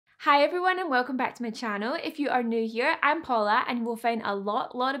Hi everyone and welcome back to my channel. If you are new here, I'm Paula and you will find a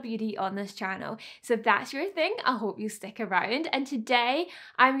lot of beauty on this channel. So if that's your thing, I hope you stick around. And today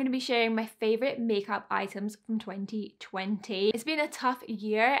I'm going to be sharing my favourite makeup items from 2020. It's been a tough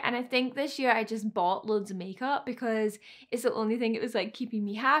year and I think this year I just bought loads of makeup because it's the only thing it was like keeping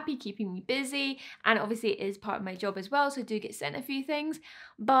me happy, keeping me busy, and obviously it is part of my job as well, so I do get sent a few things.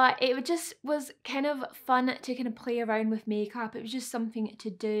 But it just was kind of fun to kind of play around with makeup. It was just something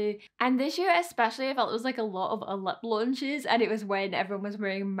to do. And this year especially I felt it was like a lot of lip launches, and it was when everyone was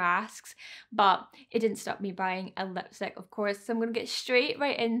wearing masks, but it didn't stop me buying a lipstick, of course. So I'm going to get straight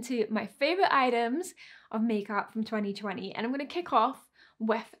right into my favourite items of makeup from 2020, and I'm going to kick off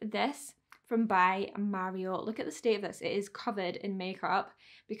with this from by Mario. Look at the state of this. It is covered in makeup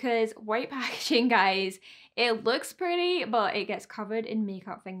because white packaging, guys, it looks pretty, but it gets covered in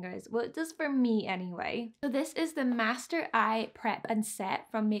makeup fingers. Well, it does for me anyway. So this is the Master Eye Prep and Set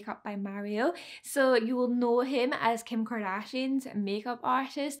from Makeup by Mario. So you will know him as Kim Kardashian's makeup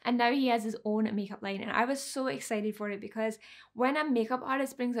artist, and now he has his own makeup line. And I was so excited for it because when a makeup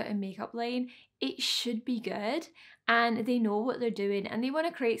artist brings out a makeup line, it should be good and they know what they're doing and they want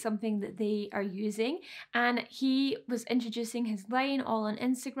to create something that they are using. And he was introducing his line all on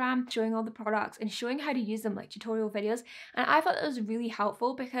Instagram, showing all the products and showing how to use them, like tutorial videos. And I thought that was really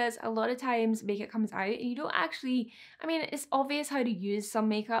helpful because a lot of times makeup comes out and you don't actually, I mean, it's obvious how to use some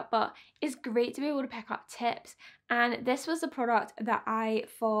makeup, but it's great to be able to pick up tips. And this was the product that I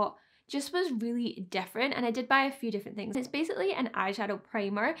thought just was really different, and I did buy a few different things. It's basically an eyeshadow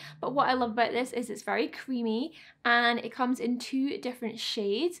primer, but what I love about this is it's very creamy and it comes in two different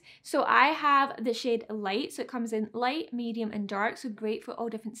shades. So I have the shade Light, so it comes in light, medium and dark, so great for all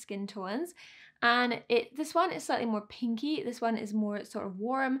different skin tones. And this one is slightly more pinky, this one is more sort of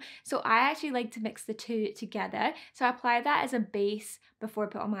warm, so I actually like to mix the two together. So I apply that as a base before I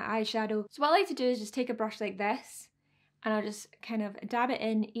put on my eyeshadow. So what I like to do is just take a brush like this and I'll just kind of dab it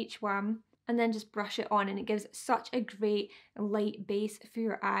in each one and then just brush it on, and it gives such a great light base for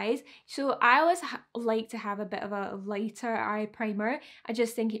your eyes. So I always like to have a bit of a lighter eye primer. I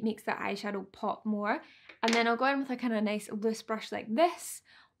just think it makes the eyeshadow pop more. And then I'll go in with a kind of nice loose brush like this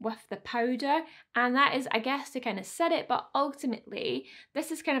with the powder, and that is, I guess, to kind of set it, but ultimately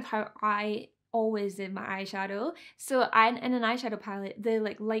this is kind of how I always did my eyeshadow. So in an eyeshadow palette, the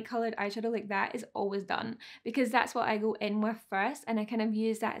like light colored eyeshadow like that is always done because that's what I go in with first, and I kind of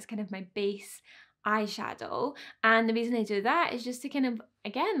use that as kind of my base eyeshadow. And the reason I do that is just to kind of,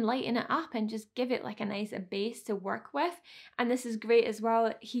 again, lighten it up and just give it like a nice base to work with. And this is great as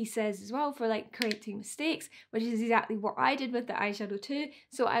well, he says as well, for like correcting mistakes, which is exactly what I did with the eyeshadow too.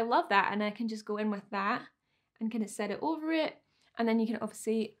 So I love that, and I can just go in with that and kind of set it over it. And then you can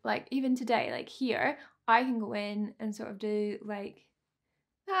obviously, like even today, like here, I can go in and sort of do like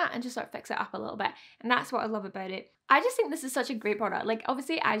that and just sort of fix it up a little bit. And that's what I love about it. I just think this is such a great product. Like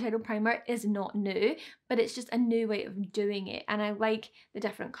obviously eyeshadow primer is not new, but it's just a new way of doing it. And I like the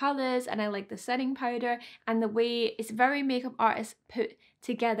different colours, and I like the setting powder, and the way it's very makeup artist put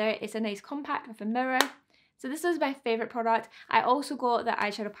together. It's a nice compact with a mirror. So this was my favourite product. I also got the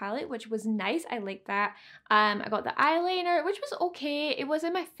eyeshadow palette, which was nice. I liked that. I got the eyeliner, which was okay. It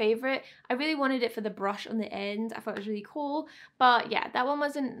wasn't my favourite. I really wanted it for the brush on the end. I thought it was really cool. But yeah, that one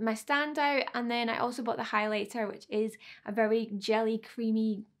wasn't my standout. And then I also bought the highlighter, which is a very jelly,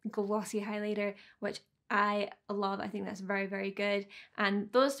 creamy, glossy highlighter, which I love. I think that's very good.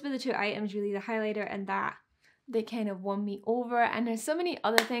 And those were the two items really, the highlighter and that. They kind of won me over. And there's so many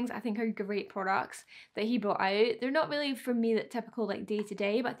other things I think are great products that he brought out. They're not really for me that typical like day to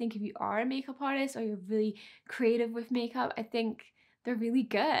day, but I think if you are a makeup artist or you're really creative with makeup, I think they're really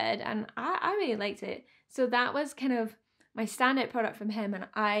good, and I really liked it. So that was kind of my standout product from him, and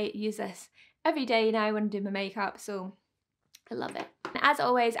I use this every day now when I do my makeup, so I love it. And as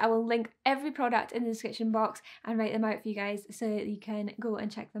always, I will link every product in the description box and write them out for you guys so that you can go and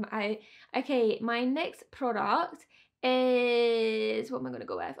check them out. Okay, my next product is, what am I going to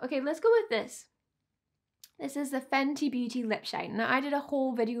go with? Okay, let's go with this. This is the Fenty Beauty Lip Shine. Now, I did a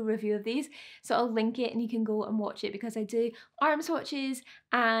whole video review of these, so I'll link it and you can go and watch it because I do arm swatches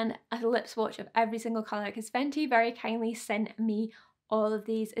and a lip swatch of every single colour because Fenty very kindly sent me all of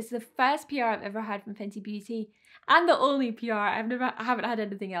these. It's the first PR I've ever had from Fenty Beauty and the only PR. I haven't had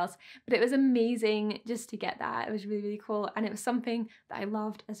anything else, but it was amazing just to get that. It was really cool, and it was something that I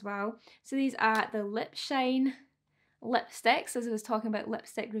loved as well. So these are the Lip Shine lipsticks. As I was talking about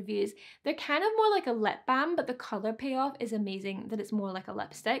lipstick reviews, they're kind of more like a lip balm, but the color payoff is amazing that it's more like a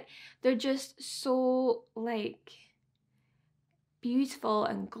lipstick. They're just so like beautiful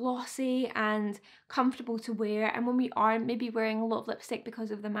and glossy and comfortable to wear. And when we aren't maybe wearing a lot of lipstick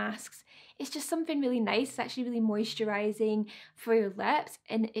because of the masks, it's just something really nice. It's actually really moisturizing for your lips,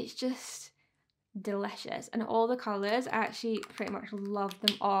 and it's just delicious. And all the colors, I actually pretty much love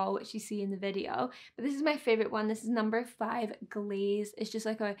them all, which you see in the video, but this is my favorite one. This is number 5 Glaze. It's just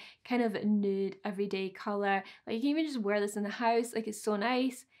like a kind of nude everyday color. Like you can even just wear this in the house, like it's so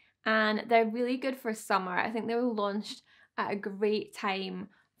nice. And they're really good for summer. I think they were launched at a great time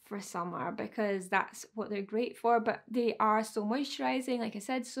for summer because that's what they're great for, but they are so moisturizing, like I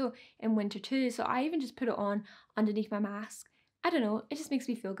said, so in winter too. So I even just put it on underneath my mask. I don't know, it just makes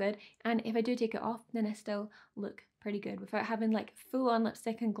me feel good. And if I do take it off, then I still look pretty good without having like full on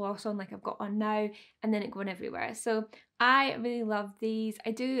lipstick and gloss on like I've got on now and then it going everywhere. So I really love these.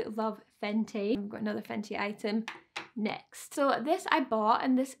 I do love Fenty. I've got another Fenty item next. So this I bought,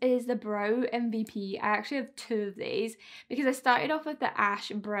 and this is the Brow MVP. I actually have 2 of these because I started off with the ash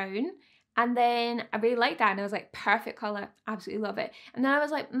brown, and then I really liked that and I was like, perfect color, absolutely love it. And then I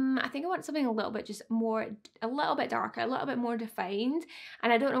was like, I think I want something a little bit just more, a little bit darker, a little bit more defined.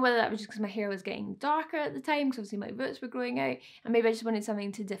 And I don't know whether that was just because my hair was getting darker at the time, because obviously my roots were growing out, and maybe I just wanted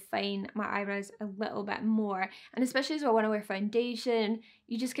something to define my eyebrows a little bit more. And especially as well when I wear foundation,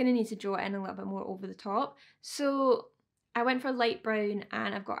 you just kind of need to draw it in a little bit more over the top. So I went for light brown,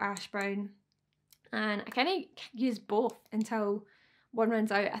 and I've got ash brown, and I kind of use both until one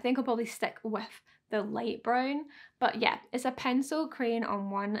runs out. I think I'll probably stick with the light brown, but yeah, it's a pencil crayon on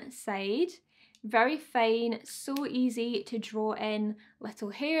one side, very fine, so easy to draw in little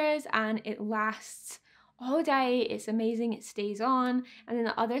hairs, and it lasts all day. It's amazing, it stays on. And then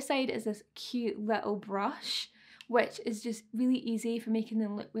the other side is this cute little brush, which is just really easy for making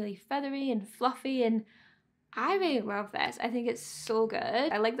them look really feathery and fluffy, and I really love this. I think it's so good.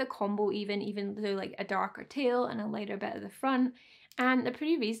 I like the combo even though like a darker tail and a lighter bit at the front. And they're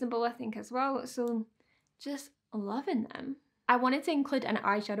pretty reasonable, I think, as well. So just loving them. I wanted to include an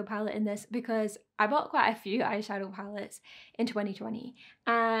eyeshadow palette in this because I bought quite a few eyeshadow palettes in 2020.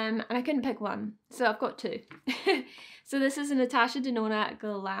 And I couldn't pick one. So I've got 2. So this is a Natasha Denona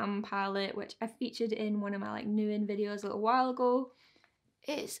Glam palette, which I featured in one of my like new in videos a little while ago.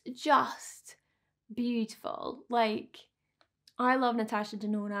 It's just beautiful. Like, I love Natasha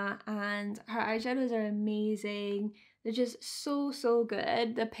Denona, and her eyeshadows are amazing. They're just so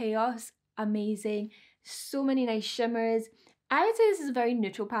good. The payoff's amazing. So many nice shimmers. I would say this is a very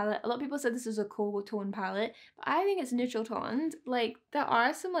neutral palette. A lot of people said this is a cool tone palette, but I think it's neutral toned. Like, there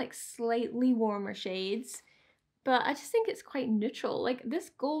are some like slightly warmer shades, but I just think it's quite neutral. Like,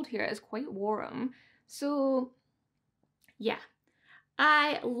 this gold here is quite warm. So yeah,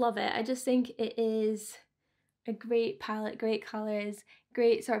 I love it. I just think it is a great palette, great colors,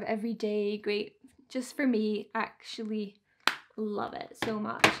 great sort of everyday, great just for me. Actually love it so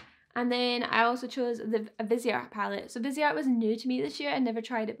much. And then I also chose the Viseart palette. So Viseart was new to me this year. I never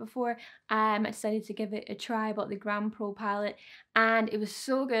tried it before. I decided to give it a try. I bought the Grand Pro palette and it was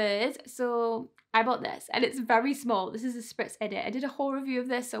so good. So I bought this, and it's very small. This is a spritz edit. I did a whole review of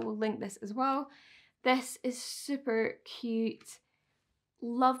this, so we'll link this as well. This is super cute.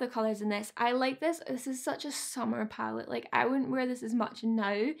 Love the colors in this. I like this. This is such a summer palette. Like, I wouldn't wear this as much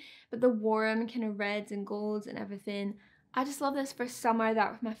now, but the warm kind of reds and golds and everything, I just love this for summer.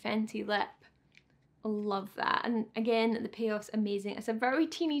 That with my Fenty lip, love that. And again, the payoff's amazing. It's a very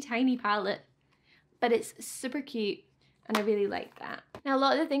teeny tiny palette, but it's super cute, and I really like that. Now, a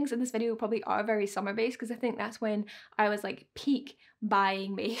lot of the things in this video probably are very summer based, because I think that's when I was like peak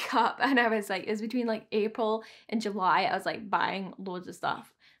buying makeup, and I was like, it was between like April and July, I was like buying loads of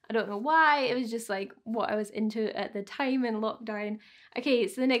stuff. I don't know why, it was just like what I was into at the time in lockdown. Okay,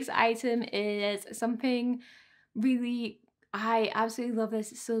 so the next item is something really, I absolutely love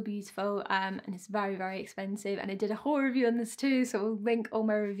this. It's so beautiful, and it's very expensive, and I did a whole review on this too, so we'll link all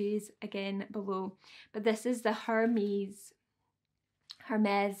my reviews again below. But this is the Hermes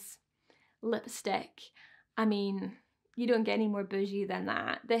lipstick. I mean, you don't get any more bougie than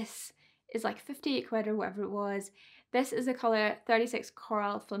that. This is like 58 quid or whatever it was. This is the colour 36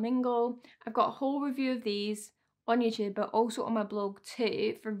 Coral Flamingo. I've got a whole review of these on YouTube, but also on my blog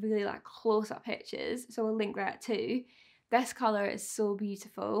too, for really like close-up pictures, so I'll link that too. This colour is so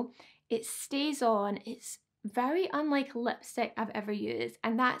beautiful. It stays on. It's very unlike lipstick I've ever used,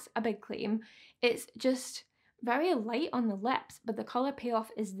 and that's a big claim. It's just very light on the lips, but the colour payoff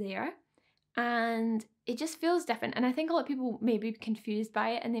is there, and it just feels different. And I think a lot of people may be confused by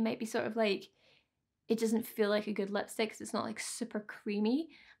it, and they might be sort of like, it doesn't feel like a good lipstick because it's not like super creamy,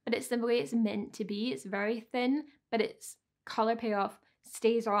 but it's the way it's meant to be. It's very thin, but its colour payoff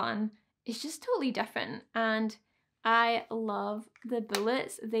stays on. It's just totally different, and I love the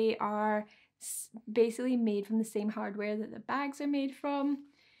bullets. They are basically made from the same hardware that the bags are made from.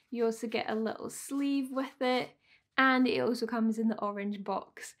 You also get a little sleeve with it, and it also comes in the orange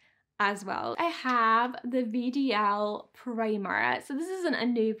box as well. I have the VDL primer. So this isn't a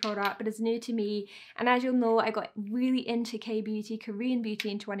new product, but it's new to me. And as you'll know, I got really into K-beauty, Korean beauty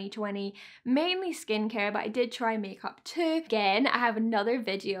in 2020, mainly skincare, but I did try makeup too. Again, I have another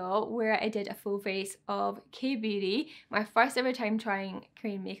video where I did a full face of K-beauty, my first ever time trying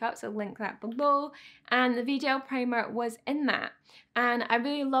Korean makeup, so I'll link that below. And the VDL primer was in that. And I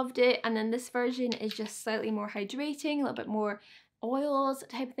really loved it. And then this version is just slightly more hydrating, a little bit more oils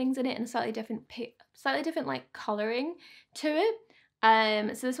type of things in it, and slightly different like coloring to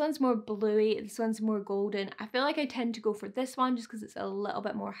it. So this one's more bluey, this one's more golden. I feel like I tend to go for this one just because it's a little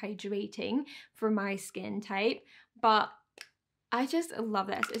bit more hydrating for my skin type, but I just love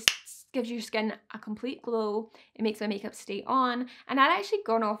this. It gives your skin a complete glow. It makes my makeup stay on, and I'd actually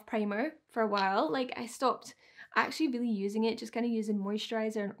gone off primer for a while. Like, I stopped actually really using it, just kind of using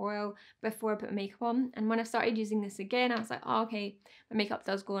moisturizer and oil before I put makeup on. And when I started using this again, I was like, oh, okay, my makeup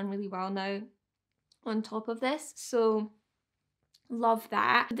does go on really well now on top of this. So love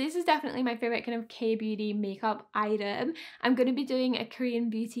that. This is definitely my favorite kind of K-beauty makeup item. I'm going to be doing a Korean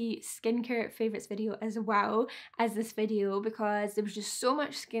beauty skincare favorites video as well as this video, because there was just so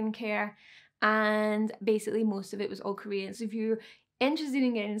much skincare and basically most of it was all Korean. So if you're interested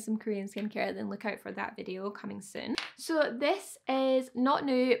in getting some Korean skincare, then look out for that video coming soon. So this is not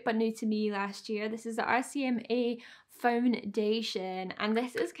new, but new to me last year. This is the RCMA foundation, and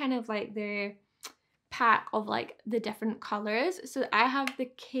this is kind of like their pack of like the different colors. So I have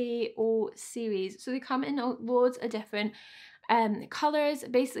the KO series, so they come in loads of different colors,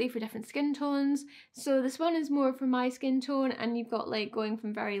 basically for different skin tones. So this one is more for my skin tone, and you've got like going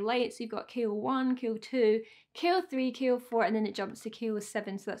from very light, so you've got KO1, KO2, KO3, KO4, and then it jumps to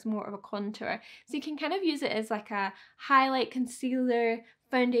KO7, so that's more of a contour. So you can kind of use it as like a highlight, concealer,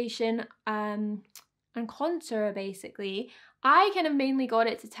 foundation, and contour basically. I kind of mainly got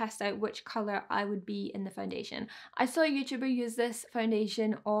it to test out which colour I would be in the foundation. I saw a YouTuber use this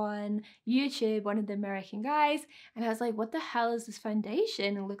foundation on YouTube, one of the American guys, and I was like, what the hell is this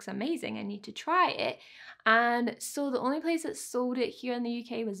foundation? It looks amazing, I need to try it. And so the only place that sold it here in the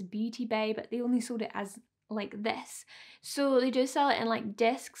UK was Beauty Bay, but they only sold it as like this. So they do sell it in like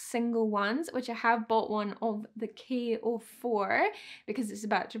discs, single ones, which I have bought one of the KO4 because it's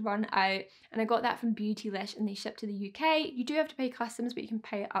about to run out, and I got that from Beautylish and they ship to the UK. You do have to pay customs, but you can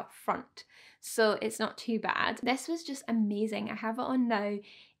pay it up front, so it's not too bad. This was just amazing. I have it on now.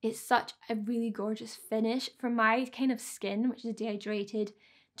 It's such a really gorgeous finish for my kind of skin, which is dehydrated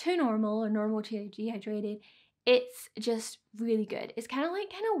to normal or normal to dehydrated. It's just really good. It's kind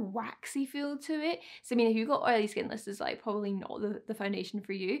of waxy feel to it. So I mean, if you've got oily skin, this is like probably not the foundation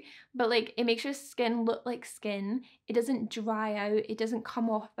for you, but like it makes your skin look like skin. It doesn't dry out. It doesn't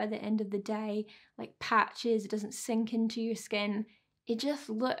come off by the end of the day like patches. It doesn't sink into your skin. It just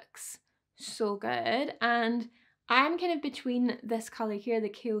looks so good. And I'm kind of between this colour here, the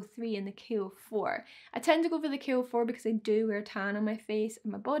KO3 and the KO4. I tend to go for the KO4 because I do wear tan on my face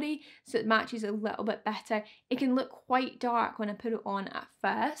and my body, so it matches a little bit better. It can look quite dark when I put it on at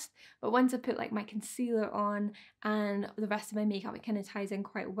first, but once I put like my concealer on and the rest of my makeup, it kind of ties in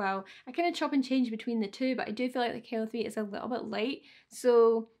quite well. I kind of chop and change between the two, but I do feel like the KO3 is a little bit light,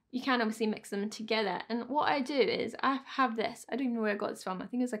 so you can obviously mix them together. And what I do is I have this, I don't even know where I got this from, I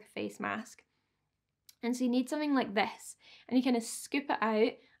think it's like a face mask. And so you need something like this, and you kind of scoop it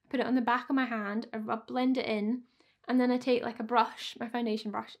out, put it on the back of my hand, I blend it in, and then I take like a brush, my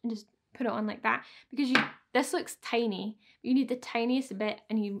foundation brush, and just put it on like that, because this looks tiny, but you need the tiniest bit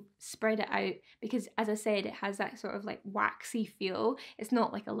and you spread it out, because as I said, it has that sort of like waxy feel. It's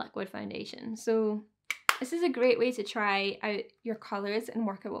not like a liquid foundation. So this is a great way to try out your colours and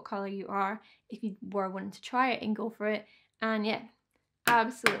work out what colour you are if you were wanting to try it and go for it. And yeah,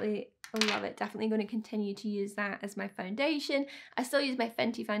 absolutely love it. Definitely going to continue to use that as my foundation. I still use my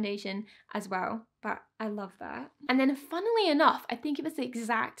Fenty foundation as well, but I love that. And then funnily enough, I think it was the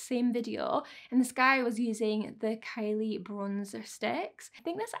exact same video, and this guy was using the Kylie bronzer sticks. I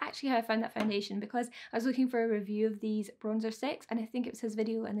think that's actually how I found that foundation, because I was looking for a review of these bronzer sticks, and I think it was his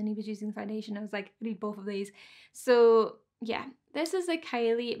video, and then he was using the foundation. I was like, I need both of these. So yeah, this is a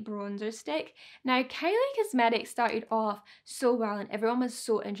Kylie bronzer stick. Now, Kylie Cosmetics started off so well and everyone was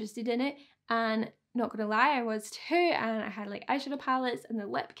so interested in it, and not gonna lie, I was too, and I had like eyeshadow palettes and the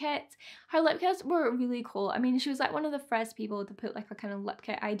lip kits. Her lip kits were really cool. I mean, she was like one of the first people to put like a kind of lip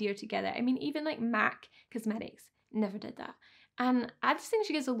kit idea together. I mean, even like MAC Cosmetics never did that. and I just think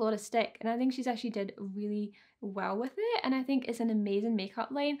she gets a lot of stick, and I think she's actually did really well with it, and I think it's an amazing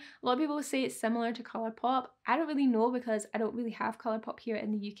makeup line. A lot of people say it's similar to Colourpop. I don't really know because I don't really have Colourpop here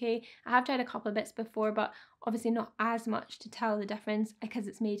in the UK. I have tried a couple of bits before, but obviously not as much to tell the difference because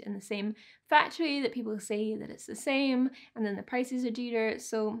it's made in the same factory that people say that it's the same, and then the prices are dearer.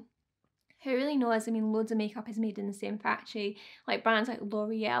 So who really knows? I mean, loads of makeup is made in the same factory. Like brands like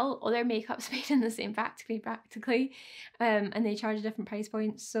L'Oreal, all their makeup's made in the same factory practically, and they charge different price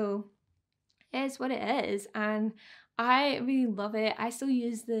points. So it is what it is, and I really love it. I still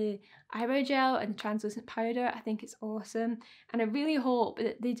use the eyebrow gel and the translucent powder. I think it's awesome, and I really hope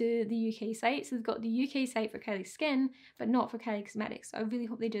that they do the UK site. So they've got the UK site for Kylie Skin, but not for Kylie Cosmetics. So I really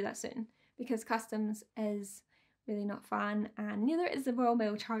hope they do that soon, because customs is really not fun, and neither is the Royal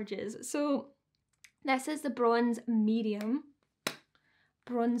Mail charges. So this is the Bronze Medium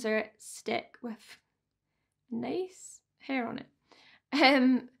bronzer stick with nice hair on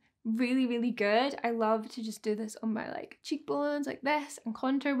it. Really, really good. I love to just do this on my like cheekbones like this and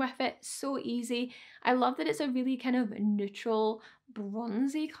contour with it. So easy. I love that it's a really kind of neutral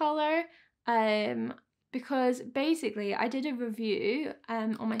bronzy color, because basically I did a review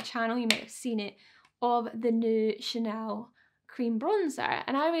on my channel, you might have seen it, of the new Chanel cream bronzer,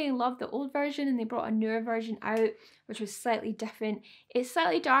 and I really loved the old version, and they brought a newer version out which was slightly different. It's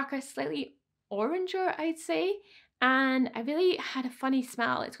slightly darker, slightly oranger, I'd say, and I really had a funny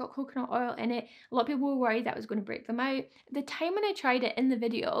smell. It's got coconut oil in it. A lot of people were worried that was going to break them out. At the time when I tried it in the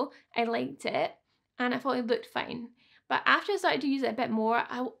video, I liked it and I thought it looked fine, but after I started to use it a bit more,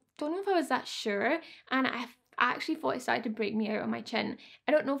 I don't know if I was that sure, and I actually thought it started to break me out on my chin.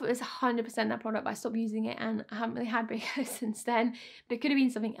 I don't know if it was 100% that product, but I stopped using it and I haven't really had breakouts since then. But it could have been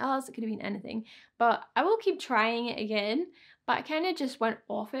something else, it could have been anything. But I will keep trying it again, but I kind of just went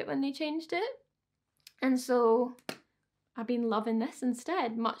off it when they changed it. And so I've been loving this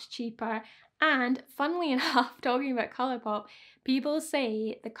instead, much cheaper. And funnily enough, talking about Colourpop, people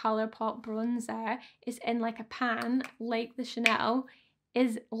say the Colourpop bronzer is in like a pan, like the Chanel,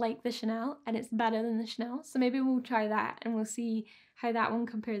 is like the Chanel, and it's better than the Chanel. So maybe we'll try that and we'll see how that one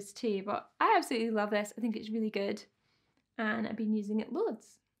compares too. But I absolutely love this. I think it's really good, and I've been using it loads.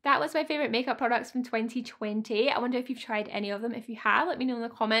 That was my favourite makeup products from 2020. I wonder if you've tried any of them. If you have, let me know in the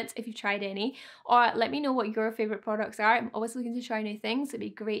comments if you've tried any, or let me know what your favourite products are. I'm always looking to try new things. It'd be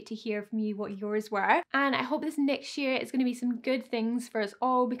great to hear from you what yours were. And I hope this next year is going to be some good things for us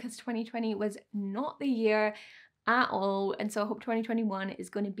all, because 2020 was not the year at all, and so I hope 2021 is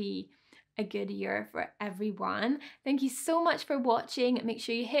going to be a good year for everyone. Thank you so much for watching. Make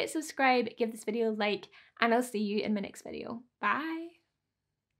sure you hit subscribe, give this video a like, and I'll see you in my next video. Bye!